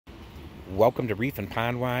Welcome to Reef and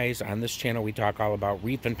Pond Wise. On this channel we talk all about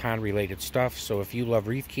reef and pond related stuff. So if you love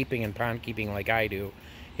reef keeping and pond keeping like I do,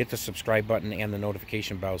 hit the subscribe button and the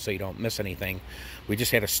notification bell so you don't miss anything. We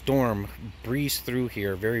just had a storm breeze through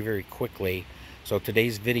here very quickly. So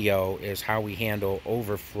today's video is how we handle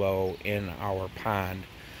overflow in our pond.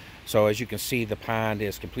 So as you can see, the pond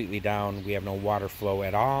is completely down. We have no water flow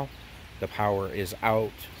at all. The power is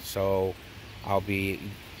out. So I'll be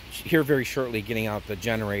here very shortly getting out the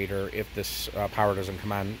generator if this power doesn't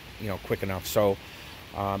come on quick enough. So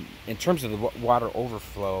in terms of the water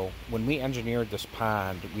overflow, when we engineered this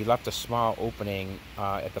pond, we left a small opening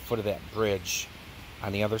at the foot of that bridge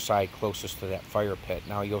on the other side closest to that fire pit.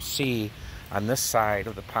 Now you'll see on this side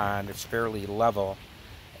of the pond it's fairly level,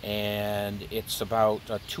 and it's about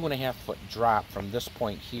a 2.5 foot drop from this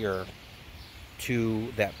point here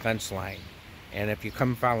to that fence line. And if you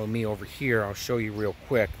come follow me over here, I'll show you real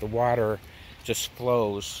quick. The water just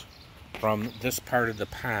flows from this part of the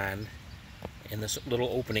pond in this little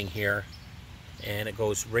opening here, and it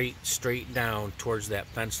goes right straight down towards that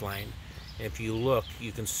fence line. If you look,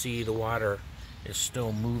 you can see the water is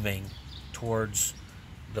still moving towards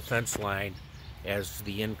the fence line as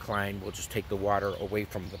the incline will just take the water away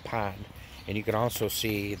from the pond. And you can also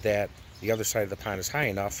see that the other side of the pond is high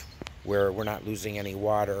enough where we're not losing any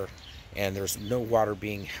water, and there's no water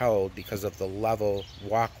being held because of the level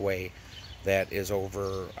walkway that is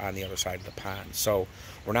over on the other side of the pond. So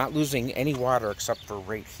we're not losing any water except for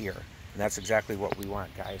right here, and that's exactly what we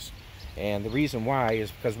want, guys. And the reason why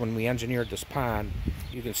is because when we engineered this pond,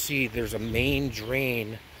 you can see there's a main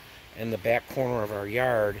drain in the back corner of our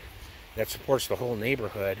yard that supports the whole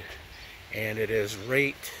neighborhood, and it is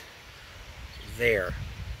right there.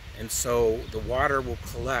 And so the water will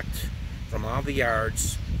collect from all the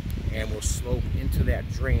yards and will slope into that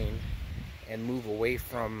drain and move away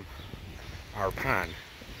from our pond.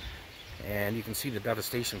 And you can see the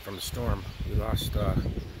devastation from the storm. We lost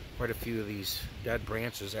quite a few of these dead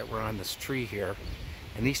branches that were on this tree here,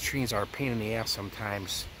 and these trees are a pain in the ass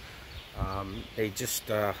sometimes. They just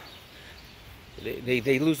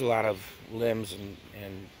they lose a lot of limbs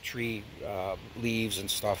and tree leaves and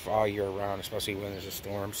stuff all year round, especially when there's a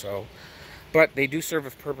storm. So but they do serve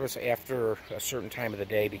a purpose after a certain time of the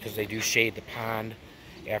day, because they do shade the pond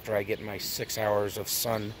after I get my 6 hours of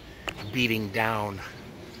sun beating down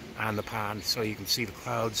on the pond. So you can see the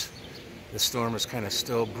clouds. The storm is kind of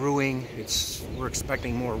still brewing. We're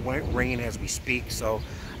expecting more rain as we speak, so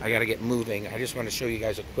I got to get moving. I just want to show you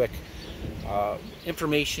guys a quick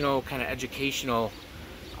informational, kind of educational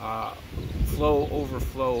flow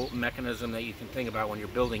overflow mechanism that you can think about when you're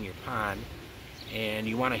building your pond. And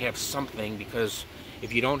you want to have something, because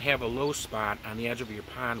if you don't have a low spot on the edge of your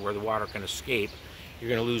pond where the water can escape, you're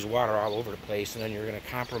going to lose water all over the place, and then you're going to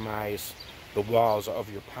compromise the walls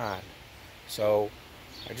of your pond. So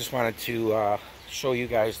I just wanted to show you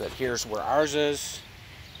guys that here's where ours is.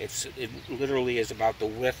 It literally is about the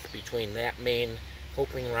width between that main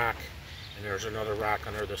coping rock, and there's another rock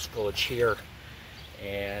under this foliage here,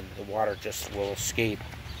 and the water just will escape,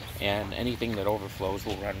 and anything that overflows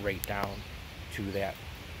will run right down to that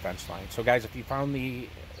fence line. So guys, if you found the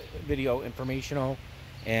video informational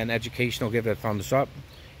and educational, give it a thumbs up.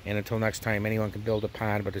 And until next time, anyone can build a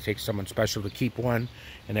pond, but it takes someone special to keep one,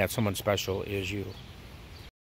 and that someone special is you.